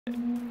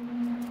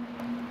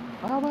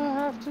I'ma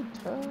have to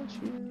touch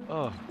you.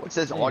 Oh, What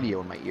says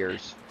audio in my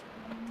ears?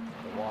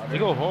 The water. they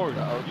go hard. The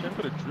You ocean. should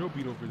put a drill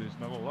beat over this,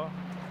 not gonna lie.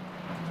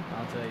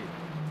 I'll tell you.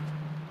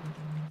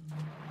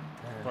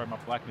 Sorry, my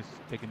blackness is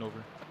taking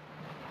over.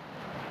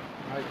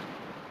 I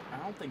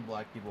don't think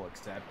black people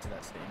accept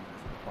that statement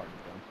as part of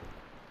them.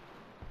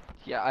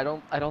 Yeah, I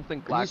don't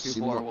think black Can you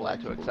people see are what willing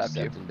black to people accept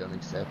you. and don't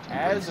accept? you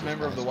As a racist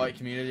member of the bastard? white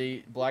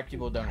community, black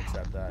people don't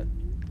accept that.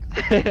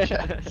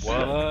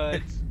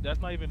 What? That's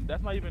not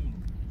even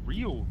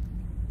real.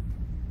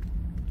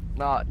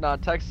 No,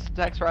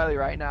 text Riley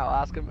right now.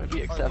 Ask him if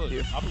he accepts look,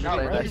 you. I'm You're Not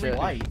saying that Riley's shit.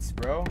 whites,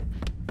 bro.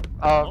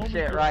 Oh Only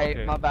shit, for- right.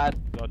 okay. My bad.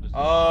 Y'all just-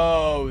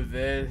 Oh,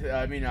 this.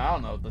 I mean, I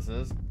don't know what this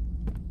is.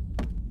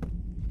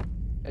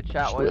 Hey,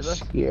 chat, what is this?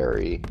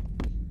 Scary.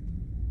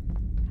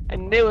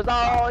 And it was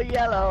all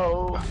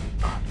yellow.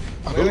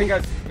 Wait,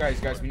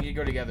 guys, we need to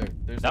go together.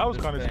 That was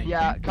kinda thing.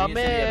 Yeah, We need come to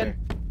stay in.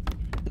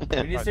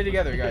 together. We need to stay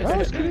together, guys.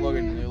 House Logan,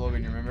 cleaning.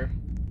 Logan, you remember?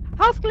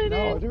 House cleaning.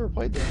 No, I've never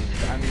played this.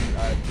 I mean,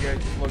 you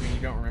guys, Logan,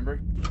 you don't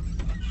remember?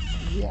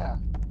 Yeah.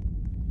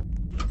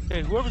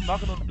 Hey, whoever's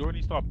knocking on the door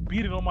needs to stop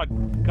beating on my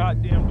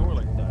goddamn door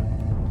like that.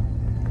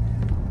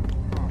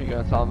 You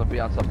gonna tell him to be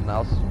on something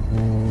else? Who's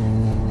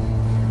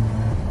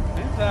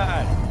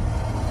that?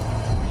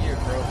 Your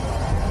girlfriend.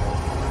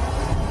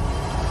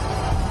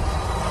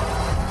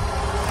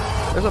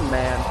 There's a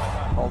man.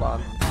 Hold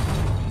on.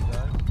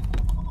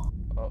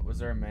 Oh, was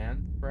there a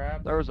man,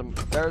 perhaps? There's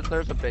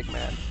a big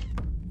man.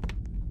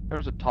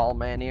 There's a tall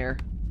man here.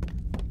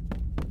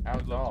 How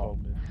tall?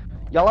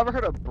 Y'all ever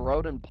heard of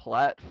Broden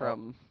Platt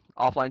from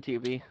Offline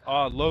TV?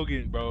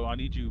 Logan, bro, I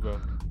need you, bro.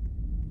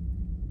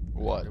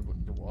 What?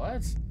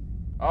 What?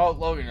 Oh,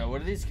 Logan,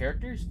 what are these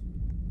characters?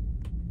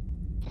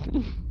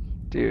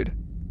 Dude.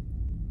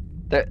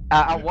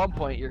 At one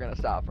point you're gonna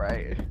stop,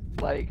 right?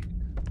 Like,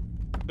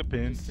 As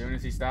Depends. soon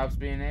as he stops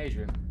being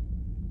Asian.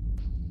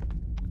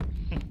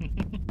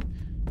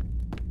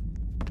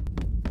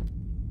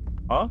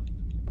 Huh?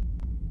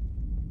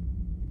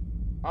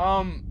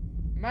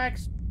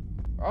 Max.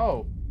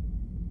 Oh,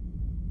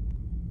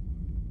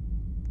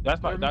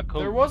 That's not that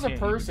code. there was a can't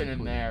even person be in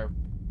tweeted. there,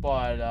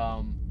 but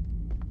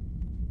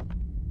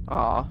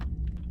aw.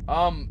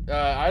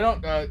 I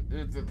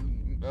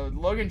don't.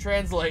 Logan,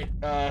 translate.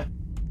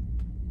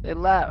 They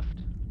left.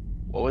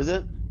 What was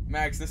it?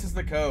 Max, this is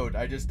the code.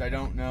 I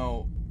don't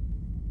know.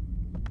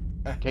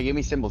 Okay, give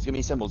me symbols. Give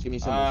me symbols. Give me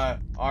symbols.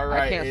 All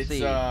right. can't It's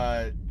see.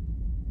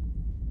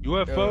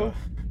 UFO.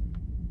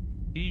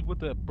 He with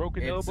the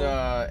broken it's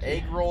elbow.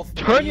 egg roll.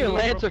 Turn your 3.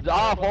 lanterns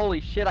off.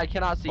 Holy shit, I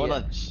cannot see Hold it.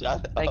 on.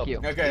 Shut up. Thank you.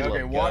 Okay, Caleb,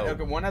 okay.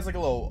 go. One has like a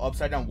little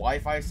upside down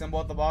Wi-Fi symbol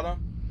at the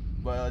bottom,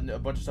 but a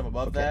bunch of stuff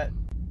above Okay. that.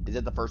 Is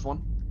it the first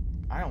one?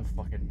 I don't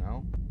fucking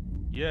know.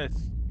 Yes,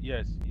 it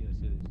is.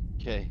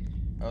 Okay.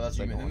 Oh, that's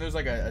what you Second mean. Then one. there's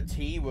like a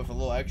T with a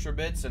little extra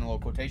bits and a little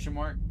quotation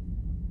mark.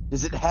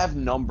 Does it have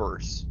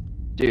numbers?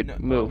 Dude, No,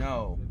 move.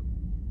 No.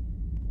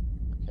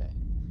 Okay.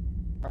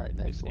 All right.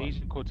 Next It's one.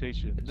 Asian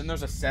quotation. Then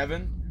there's a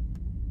 7,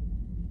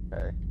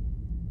 Okay.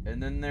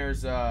 and then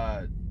there's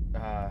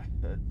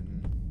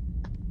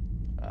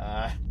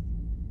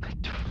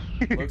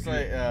looks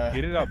like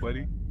Get it out,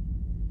 buddy.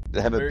 Does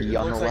it have a it B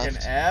on the looks like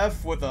left? an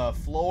F with a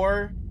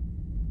floor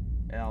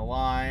and a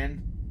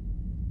line.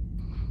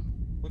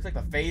 Looks like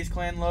the FaZe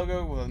Clan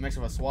logo with a mix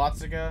of a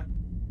swastika.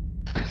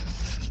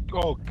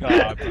 Oh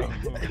god, bro.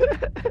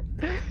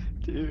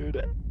 Dude.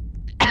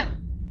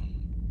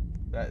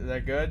 Is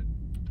that good?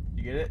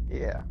 You get it?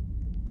 Yeah.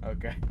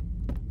 Okay.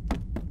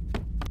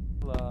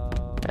 Hello.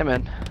 Hey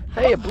man.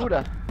 Hey, a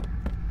Buddha.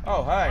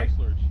 Oh, hi. Ice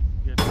Lurch.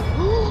 Here,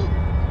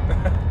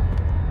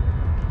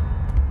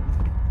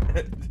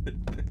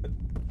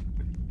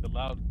 the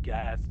loud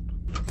gasp.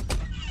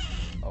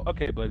 Oh.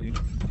 Okay, buddy.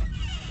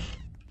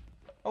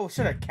 Oh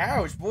shit, a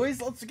couch,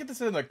 boys. Let's get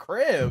this in the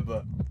crib.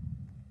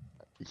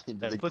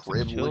 Into the put some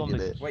crib. chill Look on at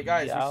the- it. Wait,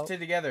 guys, we Yeah. should stay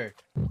together.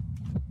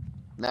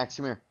 Max,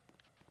 come here.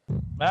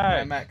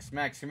 Yeah, Max.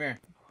 Max, come here.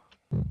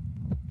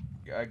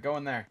 Go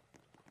in there.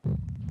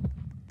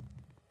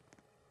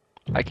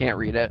 I can't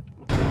read it.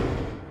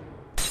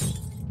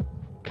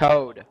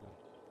 Code.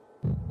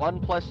 1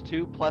 +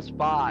 2 +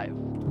 5.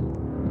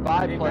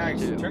 5 Hey, plus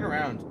Max, 2. turn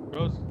around.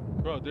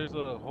 Bro, there's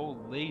a whole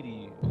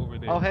lady over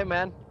there. Oh, hey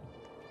man.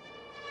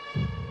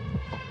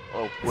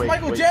 Oh, It's wait.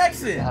 Michael wait.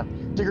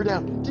 Jackson! Dig her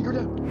down. Dig her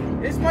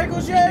down. It's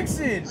Michael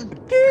Jackson!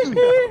 Hey,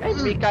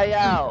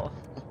 Mikael.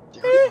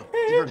 Dig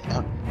her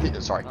down. Dig her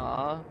down. Sorry.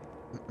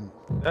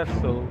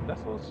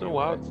 That's a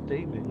wild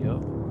statement, yo.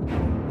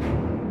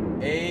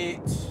 8,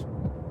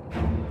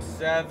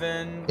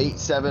 7,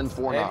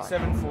 8749.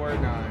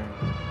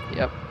 8749.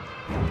 Yep.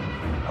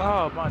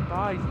 Oh, my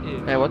thighs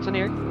itch. Hey, what's in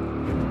here?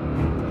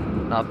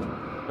 Nothing.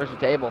 There's a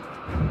table.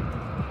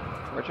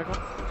 Where'd you go?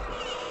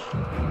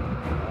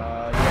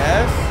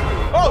 Yes?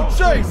 Oh,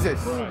 Jesus!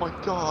 Oh my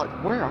god.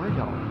 Where are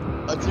y'all?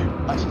 Dude,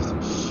 I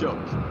just shook.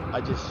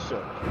 I just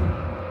shook.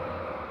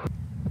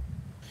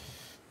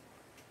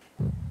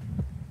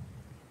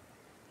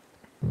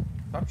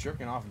 Stop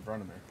jerking off in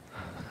front of me.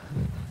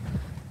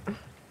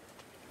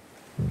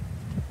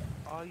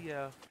 Oh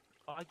yeah.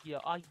 Oh yeah.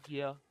 Oh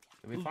yeah.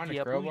 Did we Ooh, find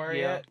yeah, a crowbar ooh,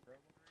 yeah. yet?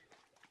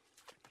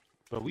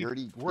 But We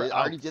already, we're I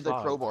already did the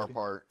outside, crowbar buddy.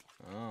 part.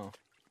 Oh.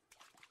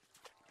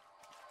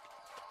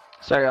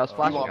 Sorry, I was Oh,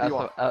 flashing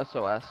B-wall,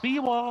 SOS.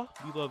 B-wall.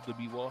 We love the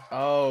B-wall.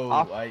 Oh,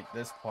 Off.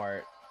 this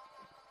part.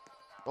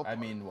 What I part?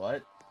 mean,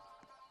 what?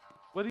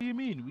 What do you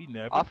mean? We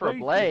never Offer a played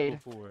blade.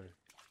 this before.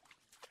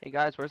 Hey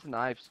guys, where's the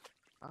knives?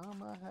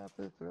 I'ma have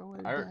to throw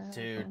it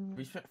Dude, down.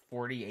 we spent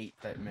 48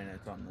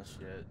 minutes on this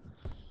shit.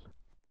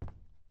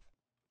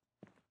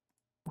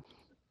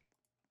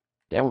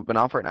 Damn, we've been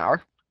on for an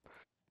hour.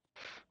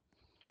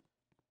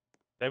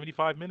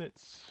 75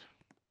 minutes.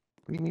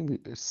 What do you mean?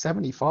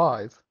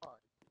 75.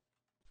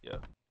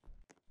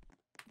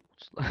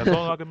 That's how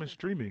long I've been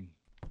streaming.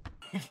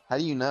 How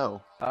do you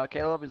know?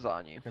 Caleb is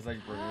on you. Because I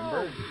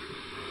remember.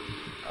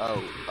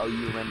 Oh,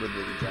 you remember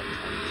the exact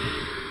time.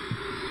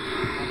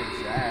 Not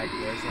exact,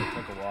 but it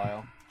took a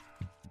while.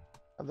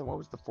 And then what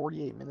was the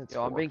 48 minutes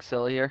Yo, I'm for? being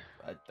silly here.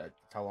 That's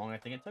how long I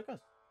think it took us.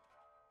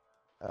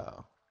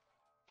 Oh.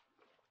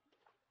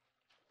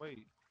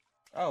 Wait.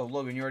 Oh,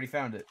 Logan, you already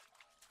found it.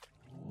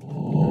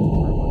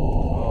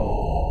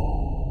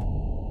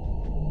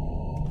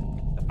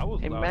 I was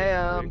Hey, loud as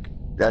ma'am. frick.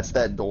 That's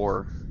that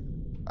door.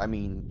 I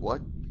mean,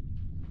 what?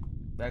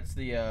 That's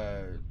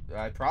the,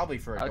 probably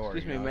for a door.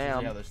 Excuse me, you know, it's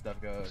usually ma'am. how this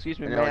stuff goes. Excuse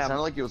I me, know, it ma'am.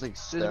 sounded like it was like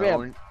Excuse me,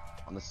 stone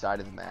on the side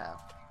of the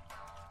map.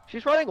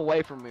 She's running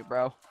away from me,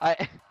 bro. Oh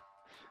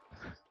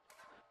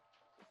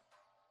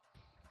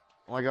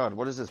my god,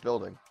 what is this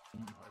building?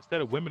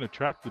 Instead of women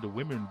attracted to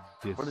women,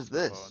 this. What is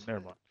this? Never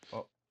mind.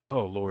 Oh.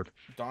 Oh lord.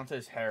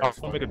 Dante's hair Oh, is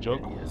wanna make a fucking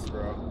joke? hideous,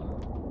 bro.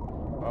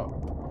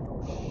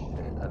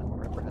 I don't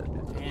remember how to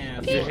do this. Damn,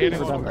 You're this hitting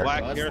is on what the our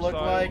black butts hair look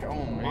side. like?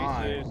 Oh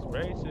my.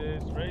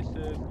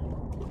 Racist.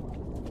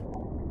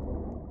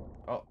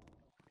 Oh.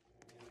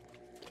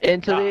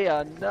 Into the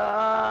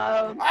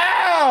unknown.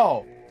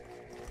 Ow!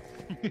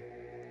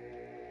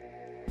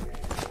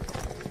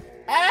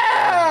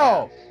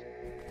 Ow!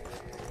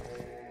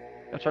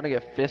 I'm trying to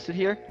get fisted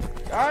here.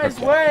 Guys,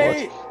 Okay,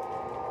 wait!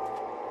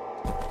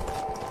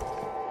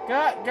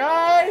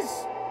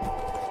 Guys!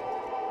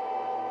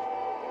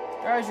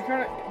 Guys, you're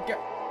kind of.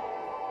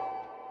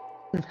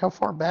 How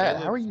far back?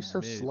 Caleb's How are you so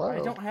mid. slow? I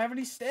don't have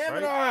any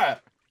stamina!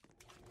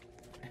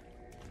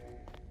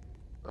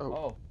 Oh,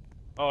 Oh.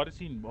 Oh, I just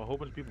seen a whole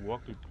bunch of people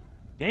walk through.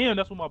 Damn,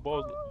 that's what my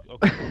balls.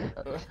 Okay.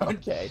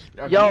 okay.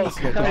 Yo, you need to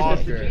see a guys,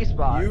 it's the doctor.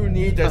 G-spot. You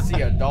need to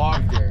see a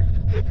doctor.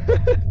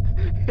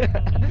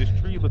 This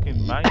tree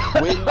looking nice.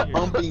 Quit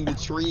bumping the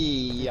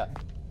tree. I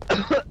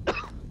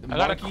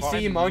gotta Monkey climb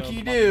see, in,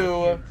 monkey my do.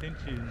 monkey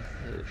intentions.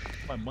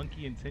 My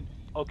monkey intention.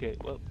 Okay,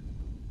 well.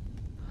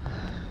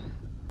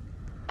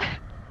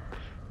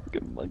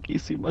 Fucking monkey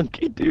see,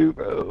 monkey do,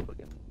 bro.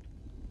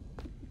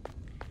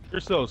 You're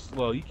so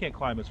slow. You can't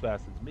climb as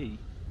fast as me.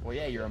 Well,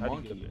 yeah, you're a How do you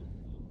monkey. get it?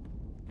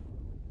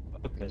 I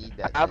Okay. need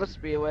that I have a thing.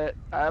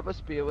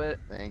 spew-it.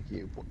 Thank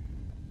you.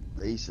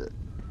 Place it.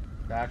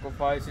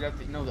 Sacrifice, you'd have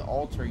to know the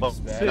altar you Oh,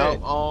 spec. shit. No,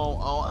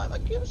 oh, I'm a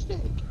acoustic.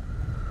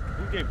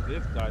 Who gave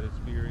this guy the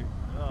spirit?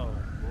 Oh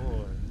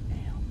boy.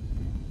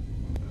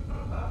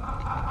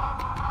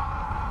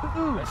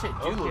 That shit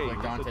do look like it's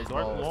a Dante's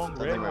dark, balls. long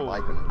Something red my hole.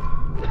 mic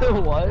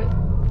on. What?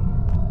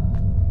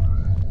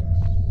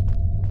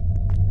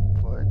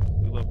 What?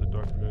 We love the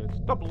dark red.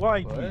 Stop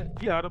lying to me. What?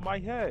 Get out of my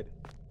head.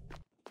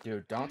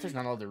 Dude, Dante's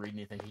not allowed to read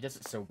anything. He does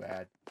it so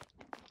bad.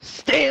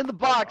 Stay in the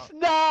box.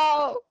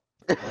 No.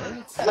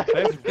 That's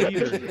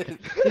weird.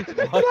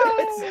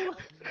 What?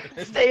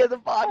 Stay in the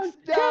box.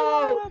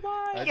 No.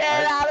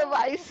 Get out of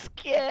my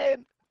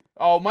skin.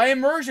 Oh, my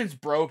immersion's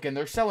broken.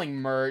 They're selling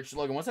merch.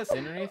 Logan, what's that say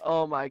underneath?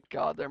 Oh my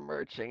god, they're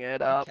merching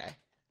it up. Okay.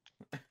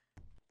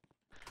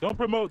 Don't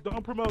promote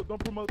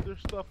their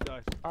stuff,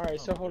 guys.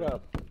 Alright, so hold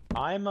up.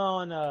 I'm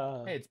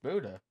on Hey, it's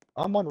Buddha.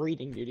 I'm on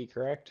reading duty,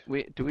 correct?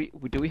 Do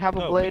we have a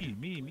No, blade?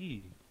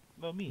 me.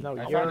 No, me. No,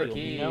 I you're found a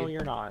key. no,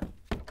 you're not.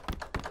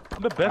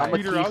 I'm the best I'm a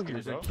reader out here,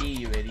 There's a bro. key,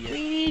 you idiot.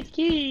 need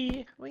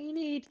key. We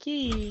need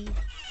key.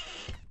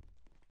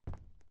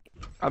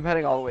 I'm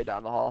heading all the way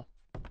down the hall.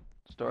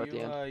 Store at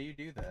the end. You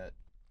do that.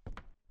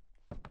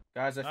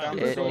 Guys, I Nice. found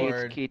the It needs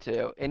sword. key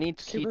 2. It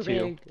needs key Super 2.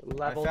 big. I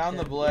Level found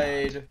the 10.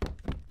 blade.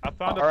 I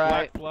found a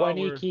Alright, black What flower.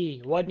 need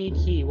key? What need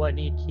key? What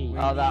need key? We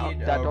that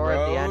need door a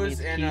at the end rose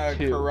needs and key a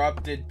 2.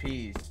 corrupted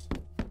piece.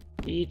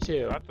 Key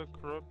 2. Got the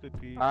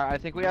corrupted piece. I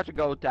think we have to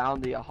go down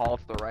the hall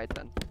to the right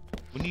then.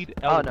 We need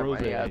Oh, El no,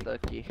 Rose. yeah, the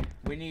key.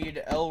 We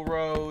need El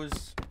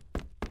Rose.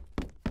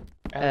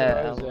 And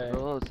the El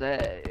rose.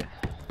 Rose.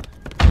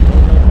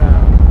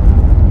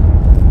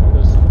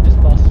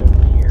 Just bust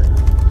open here.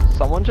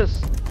 Someone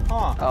just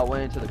Huh.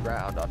 went into the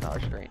ground on our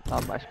screen,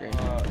 on my screen.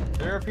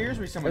 There appears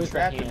to be someone There's the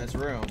trapped in hand. this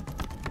room.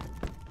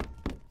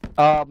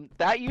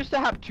 That used to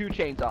have 2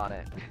 chains on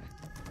it.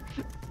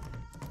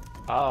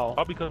 Oh.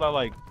 All because I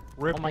like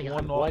ripped Oh my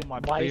god. one off my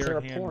Why is there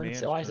a bare hand porn?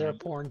 man Why is there a string.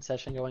 porn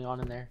session going on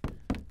in there?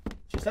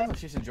 She sounds like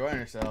she's enjoying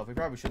herself. We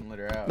probably shouldn't let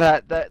her out.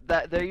 That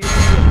there used to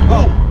be.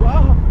 Oh!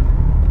 Wow.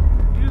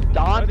 You just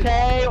let it-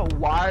 Dante,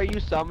 why are you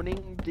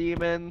summoning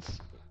demons?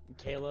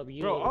 Caleb,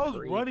 you Bro, little I was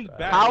freak, running bro.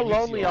 back. How I didn't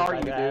lonely see are by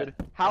you, that. dude?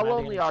 How I'm not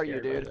lonely even are you,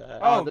 scared by dude? that.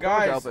 Oh, the door's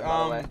guys, open,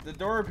 by the way. the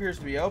door appears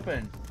to be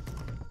open.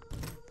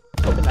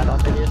 Open that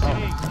up, idiot.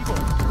 Dang, he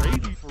going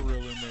crazy for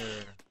real in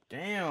there.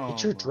 Damn.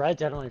 Get your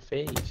dreads out of my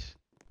face.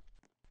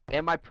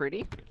 Am I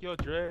pretty? Check your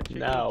dread, check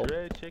No. your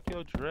dread, check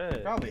your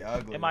dread. Probably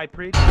ugly. Am I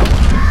pretty? My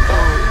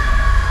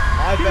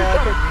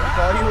bad. I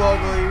call you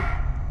ugly.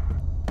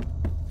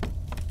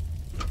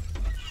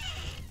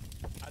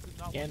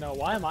 Yeah, no,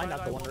 why am I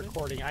not the one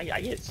recording?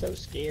 I get so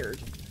scared.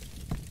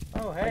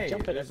 Oh, hey.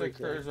 jump at There's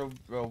everything.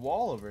 a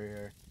wall over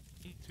here.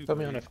 Put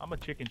me on a- I'm a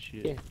chicken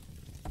shit. Yeah.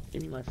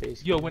 Give me my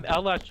face. Yo, when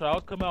Outlast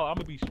Trials come out, I'm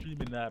gonna be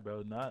streaming that,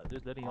 bro. Not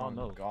just letting y'all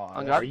know. God.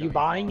 On that's Are you gonna be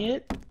buying fun.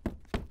 it?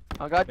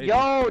 Oh god, Maybe.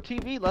 yo,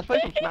 TV, let's play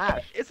some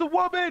Smash. It's a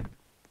woman.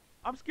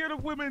 I'm scared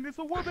of women. It's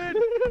a woman.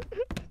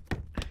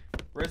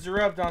 Raise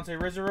her up, Dante.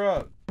 Raise her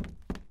up.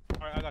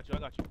 All right, I got you. I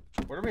got you.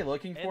 What are we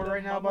looking for And,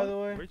 right now, by the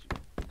way?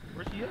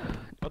 Where's she at?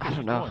 I she's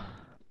don't know. going.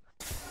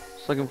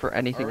 Just looking for Are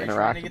anything we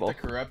trying to get the interactable.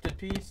 corrupted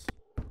piece?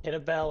 Hit a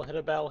bell, hit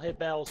a bell, hit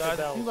bells, Guys, hit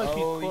bells. you like- she's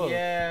Oh, close.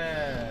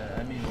 yeah.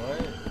 I mean,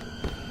 what?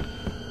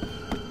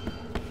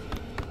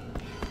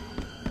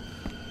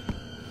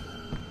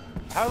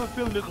 I have a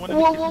feeling there's one in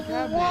Whoa, the whoa, kitchen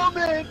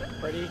cabinet.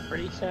 woman!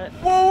 Ready, set.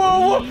 Whoa,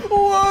 whoa,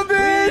 whoa,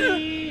 woman!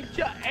 Wee!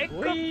 Your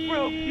ankle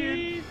broken.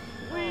 Wee!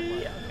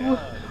 Oh my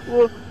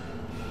Whoa.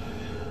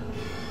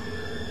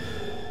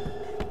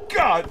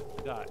 God!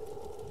 God.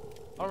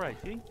 All right,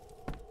 T.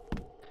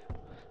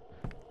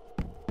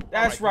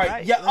 That's Alright, right.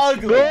 guys, You let's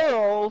ugly.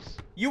 Girls!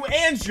 You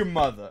and your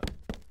mother.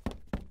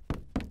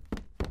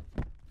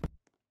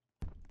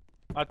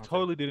 I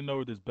totally didn't know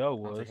where this bell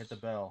was. Dante, hit the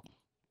bell.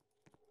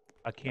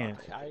 I can't.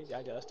 I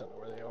just don't know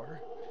where they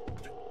are.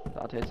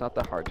 Dante, it's not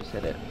that hard, just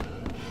hit it.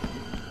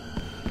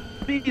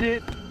 Beat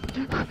it.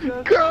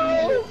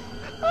 Girls!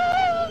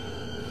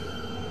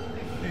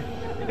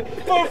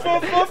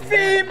 For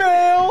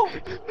female!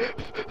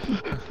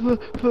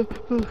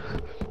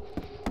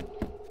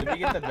 Did we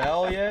get the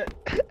bell yet?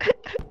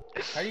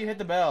 How do you hit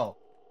the bell?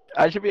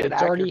 I should be an It's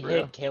actor, already bro.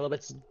 hit, Caleb.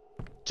 It's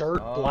dirt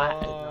black.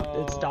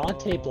 It's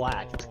Dante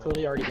Black. It's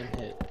clearly already been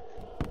hit.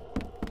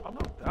 I'm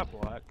not that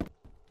black.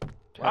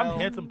 Well, I'm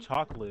handsome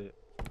chocolate.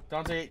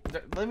 Dante,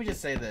 let me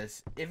just say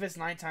this. If it's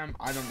nighttime,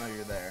 I don't know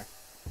you're there.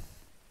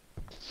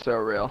 So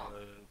real.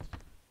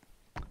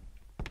 Yeah,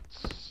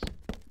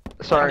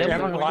 Sorry. I'm not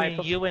gonna lie,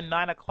 Between you and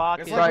 9 o'clock.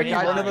 It's is like Sorry, when you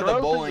guys, run into the girls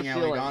in bowling the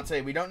alley, ceiling.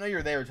 Dante. We don't know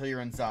you're there until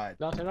you're inside.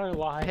 Dante, I'm not gonna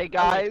lie. Hey, I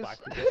guys.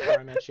 liked black people before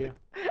I met you.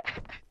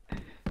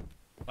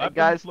 Hey,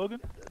 guys, Logan?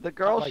 the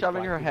girl's like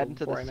shoving black her head people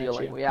into before the I met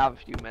ceiling. you. We have a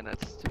few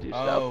minutes to do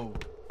stuff. Oh,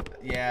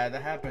 yeah,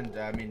 that happened.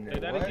 I mean, Say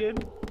that what? again?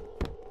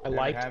 I Never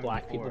liked happened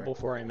black people before.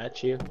 before I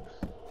met you.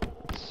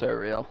 It's so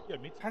real. Yeah,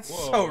 me too. That's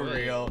Whoa, so wait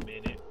real. A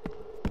minute.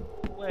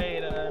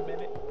 Wait a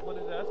minute. What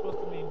is that supposed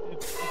to mean?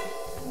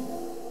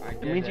 I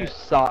It did means you it.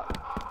 suck.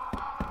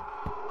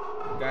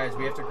 Guys,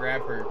 we have to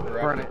grab her.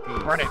 Burn it,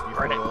 piece, burn it, you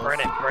burn it, fools. burn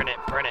it, burn it,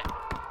 burn it,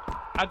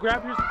 I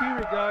grabbed your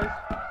spirit, guys.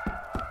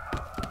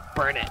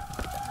 burn it.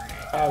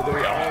 Oh, do we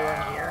all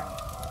run here?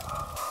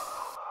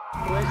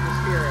 Where's the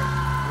spirit?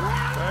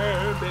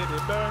 Burn, baby,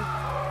 burn.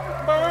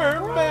 Burn,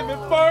 baby,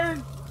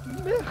 burn!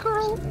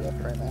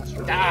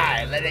 Grandmaster.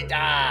 Die, let it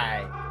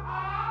die.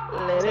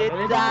 Let it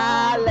Let it die,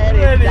 die. let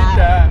it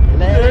die.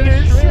 Let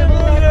it shrivel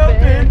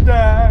up and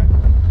die.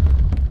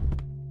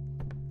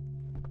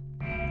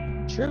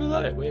 Shrivel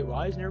up. Wait,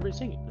 why isn't everybody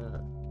singing?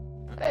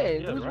 Hey,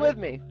 Yeah, who's right. with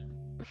me?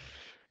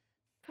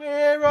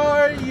 Where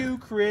are you,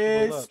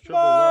 Christmas? Shrivel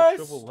up,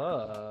 shrivel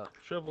up,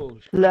 shrivel up.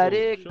 Let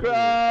it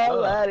grow,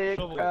 let it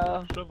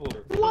grow.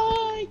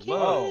 Why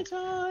Whoa. can't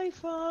I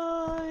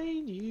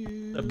find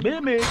you? A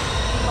mimic.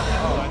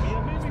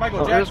 It's Michael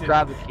Oh, just Jackson.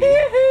 grab the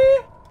key.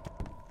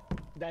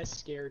 That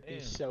scared me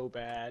Damn. so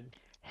bad.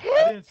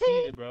 I didn't see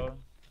it, bro.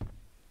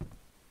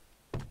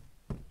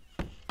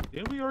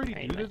 Didn't we already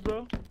do this,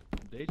 bro?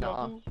 Deja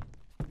Nuh-uh. vu?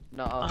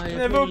 Nuh-uh. I have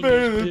Never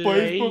been in this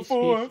place place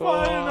before.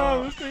 Finding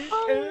all the streets,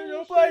 ain't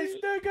no place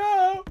to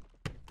go.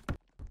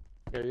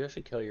 Here, you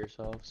should kill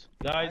yourselves.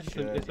 Guys, I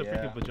should, it's a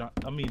yeah. freaking vagina.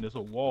 I mean, there's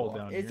a wall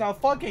down It's here. a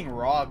fucking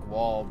rock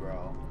wall,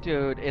 bro.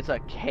 Dude, it's a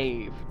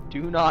cave.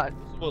 Do not,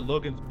 This is what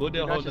Logan's do Buddha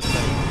not House just is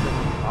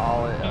like.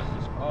 call it.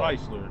 Jesus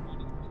Chrysler.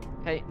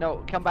 Hey,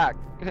 no, come back.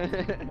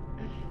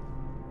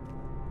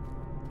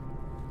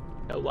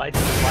 No lights,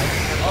 no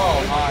lights.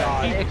 Oh, my hi.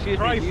 god. Excuse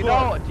me,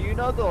 Chrysler. do you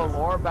know the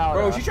lore about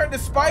Bro, she tried to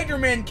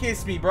Spider-Man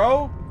kiss me,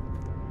 bro.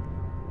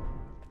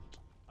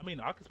 I mean,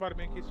 I can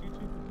Spider-Man kiss you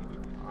too.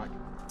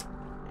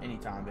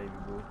 Anytime, baby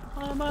boo.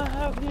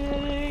 I'm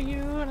hitting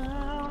you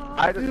now.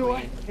 I just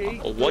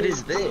Oh, what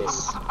is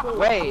this?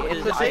 Wait,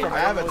 it's the thing from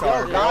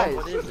Avatar, bro. guys.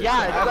 What is this?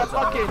 Yeah, it's that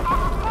Avatar. fucking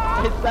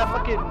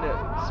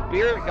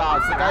spirit god.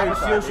 It's the from guy who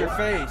Avatar, steals dude. your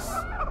face.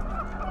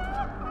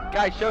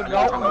 Guys, show You're no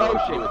talking about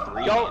emotion. with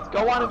three Go, hands.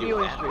 go on a Do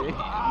viewing that. stream.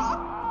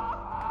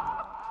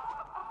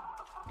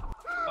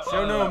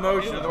 Show no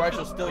emotion, otherwise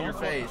she'll steal your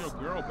face. Your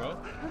girl, bro.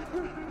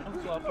 I'm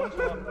swap.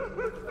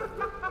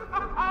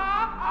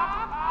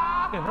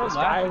 Yeah, her This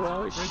laugh guy is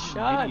won't friggin'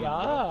 shut hideous, bro.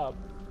 up.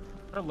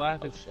 Her laugh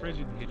Oh, is shit.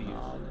 friggin' hideous.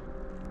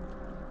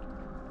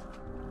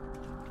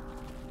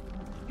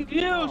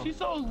 Ew, she's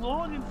so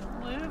long and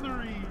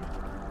slithery.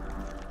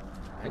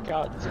 I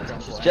got.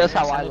 It's just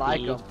how I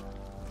like them.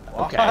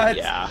 What? Okay,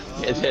 yeah.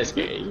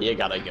 You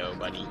gotta go,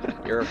 buddy.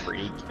 You're a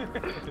freak.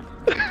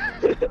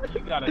 You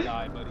gotta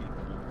die, buddy.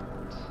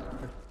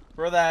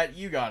 For that,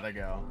 you gotta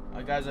go.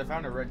 Guys, I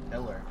found a red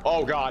pillar.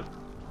 Oh god.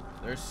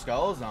 There's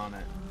skulls on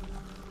it.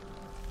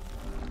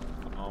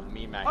 Oh,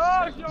 me, Max.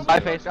 Oh, My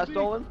face got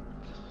stolen.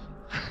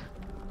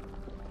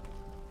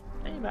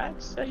 Hey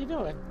Max, how you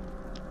doing?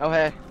 Oh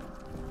hey.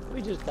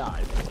 We just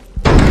died.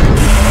 I'm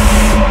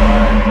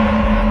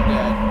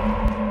dead.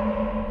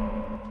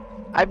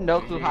 I have no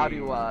clue how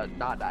to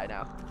not die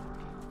now.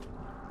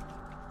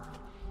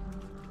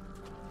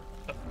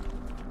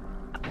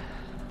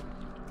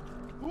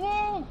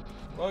 Whoa!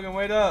 Logan,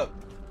 wait up.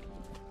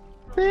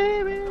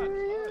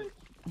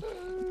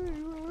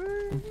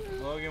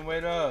 Logan,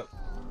 wait up.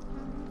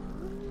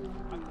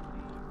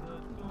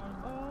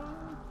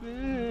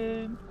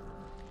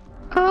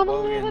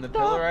 Logan, the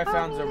pillar I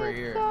found's over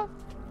here.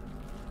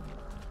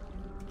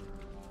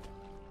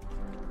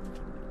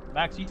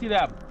 Max, you see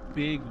that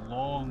big,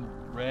 long,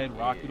 red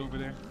rocket over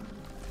there?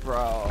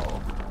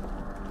 Bro.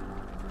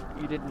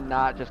 You did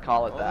not just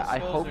call it All that. the I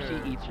skulls hope are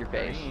she eats your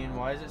face. green.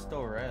 Why is it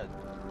still red?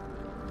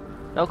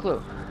 No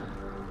clue.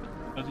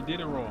 Because you did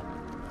it wrong.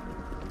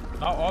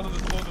 Not all of the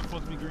skulls are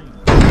supposed to be green.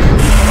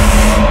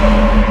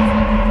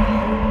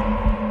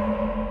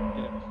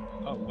 Yes.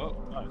 Oh, well,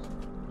 nice.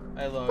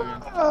 Hey,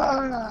 Logan.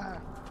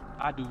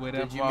 I do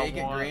whatever Did you I make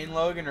it want. green,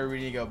 Logan, or we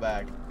need to go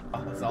back?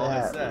 Oh, that's all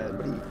I said.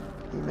 But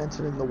he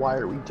mentioned in the why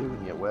are we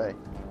doing it way.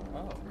 Oh.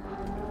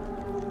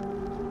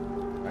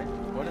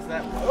 What is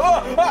that?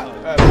 Oh!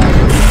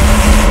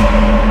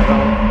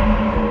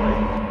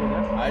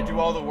 I do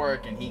all the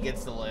work and he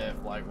gets to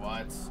live. Like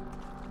what?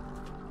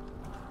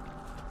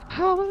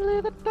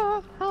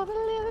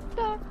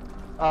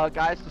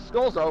 Guys, the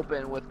skull's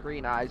open with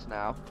green eyes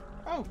now.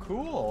 Oh,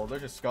 cool.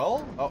 There's a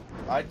skull? Oh,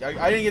 I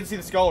didn't get to see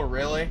the skull,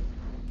 really?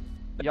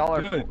 Y'all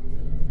are, Good.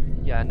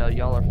 yeah, no,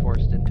 y'all are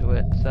forced into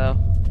it. So,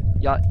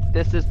 yeah,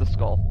 this is the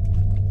skull.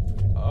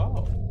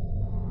 Oh.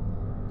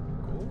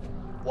 Cool.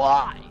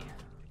 Why?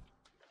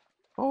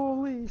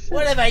 Holy shit.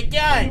 What have I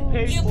done?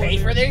 You pay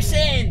for their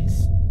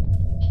sins.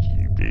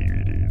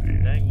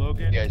 Dang,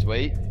 Logan. You guys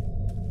wait.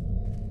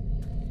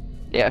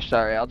 Yeah,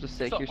 sorry, I'll just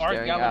sit It's here an art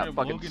staring gallery at of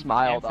fucking Logan's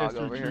Smile Dog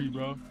ancestor over tree, here.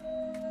 bro.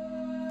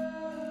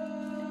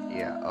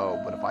 Yeah, oh,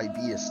 but if I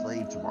be a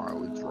slave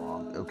tomorrow, it's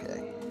wrong.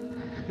 Okay.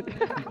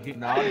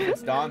 Not if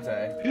it's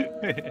Dante.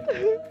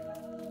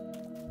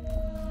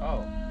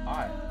 Oh,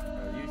 hi.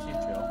 You seem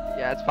chill.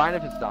 Yeah, it's fine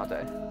if it's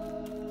Dante.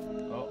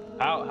 Oh,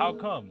 How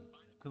come?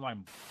 Because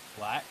I'm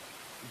black?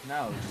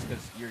 no, just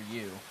because you're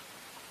you.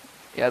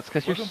 Yeah, it's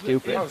because you're Welcome to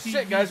stupid. Oh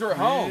shit, guys, we're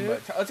home.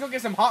 But let's go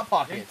get some Hot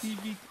Pockets.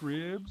 MTV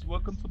Cribs,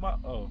 welcome to my...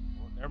 Oh,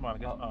 well, never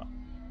mind, I guess not.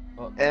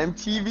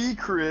 MTV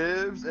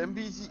Cribs,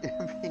 MBG,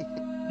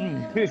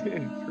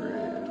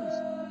 Cribs.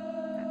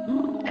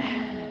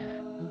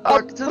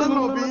 Back to the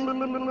lobby.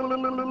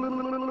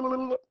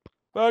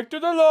 Back to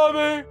the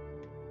lobby.